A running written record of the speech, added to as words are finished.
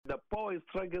power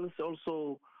struggles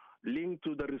also linked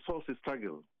to the resources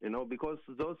struggle, because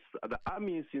the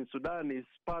armies in Sudan is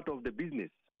part of the business.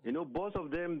 Both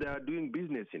of them, they are doing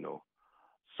business,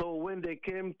 So when they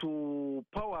came to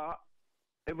power,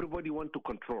 everybody want to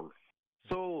control.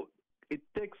 So it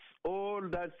takes all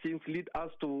that things lead us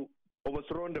to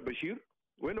overthrow the Bashir.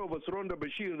 When overthrown the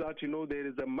Bashir, that, there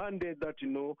is a mandate that,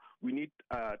 we need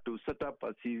to set up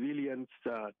a civilian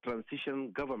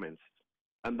transition government.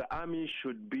 And the army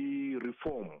should be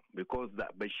reformed because the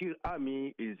Bashir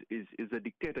army is a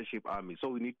dictatorship army, so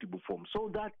we need to reform. So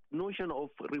that notion of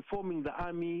reforming the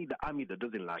army that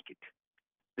doesn't like it.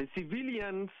 The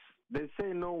civilians, they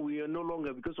say, no, we are no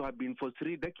longer, because we have been for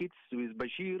 3 decades with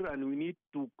Bashir, and we need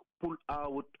to pull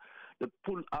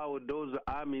out those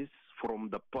armies from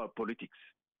the politics.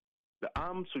 The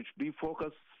arms should be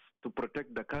focused to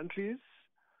protect the countries,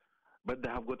 but they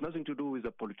have got nothing to do with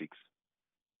the politics.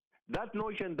 That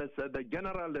notion, that the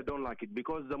general, they don't like it,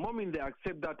 because the moment they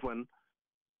accept that one,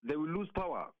 they will lose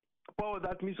power. Power,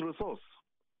 that means resource.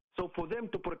 So for them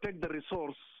to protect the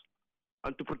resource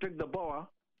and to protect the power,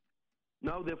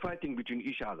 now they're fighting between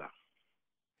each other.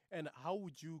 And how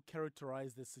would you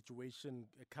characterize the situation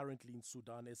currently in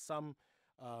Sudan, as some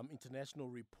international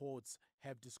reports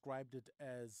have described it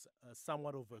as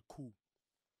somewhat of a coup?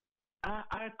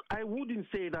 I wouldn't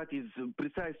say that is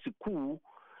precise coup,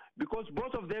 because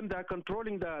both of them, they are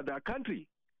controlling the country.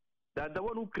 They are the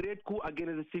one who create coup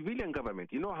against the civilian government.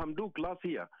 Hamdok last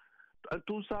year,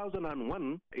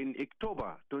 2001, in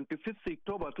October, 25th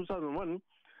October 2001,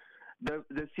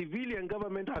 the civilian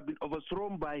government had been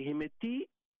overthrown by Hemeti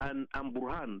and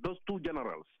al-Burhan, those 2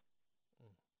 generals.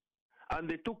 And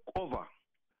they took over.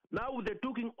 Now they're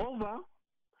taking over.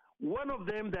 One of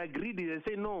them, they agreed.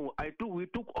 They say, no, we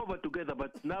took over together,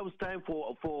 but now it's time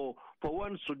for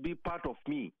one should be part of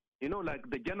me. Like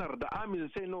the general, the army,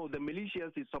 they say, no, the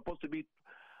militias is supposed to be,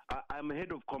 I'm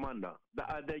head of commander.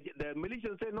 The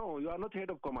militias say, no, you are not head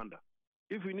of commander.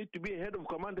 If we need to be a head of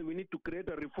commander, we need to create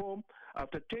a reform.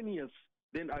 After 10 years,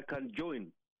 then I can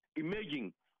join,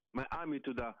 merging my army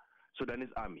to the Sudanese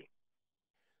army.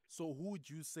 So who would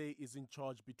you say is in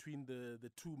charge between the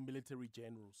 2 military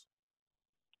generals?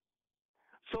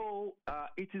 So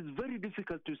it is very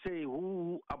difficult to say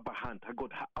who Al-Burhan,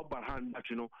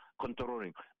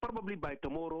 controlling. Probably by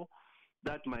tomorrow,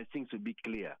 that my things will be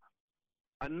clear.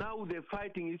 And now they're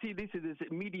fighting. You see, this is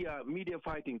media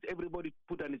fightings. Everybody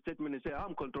put on a statement and say,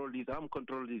 I'm control this, I'm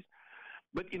control this.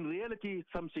 But in reality,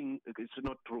 something is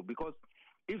not true. Because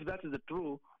if that is the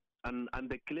true, and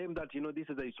they claim that, this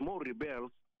is a small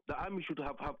rebels, the army should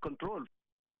have control.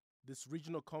 This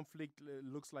regional conflict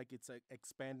looks like it's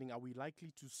expanding. Are we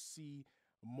likely to see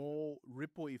more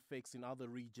ripple effects in other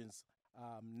regions,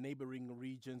 neighboring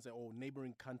regions or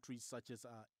neighboring countries such as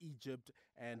Egypt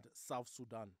and South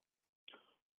Sudan?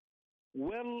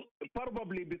 Well,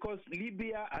 probably, because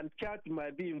Libya and Chad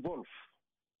might be involved.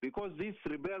 Because these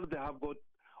rebels, they have got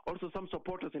also some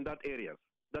supporters in that area,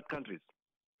 that countries.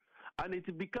 And it's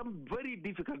become very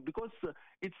difficult because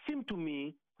it seemed to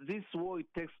me this war, it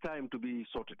takes time to be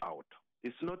sorted out.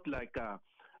 It's not like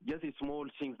just a small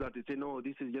things that you say, no,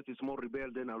 this is just a small rebel,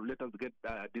 then let us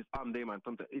disarm them and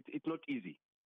something. It's not easy.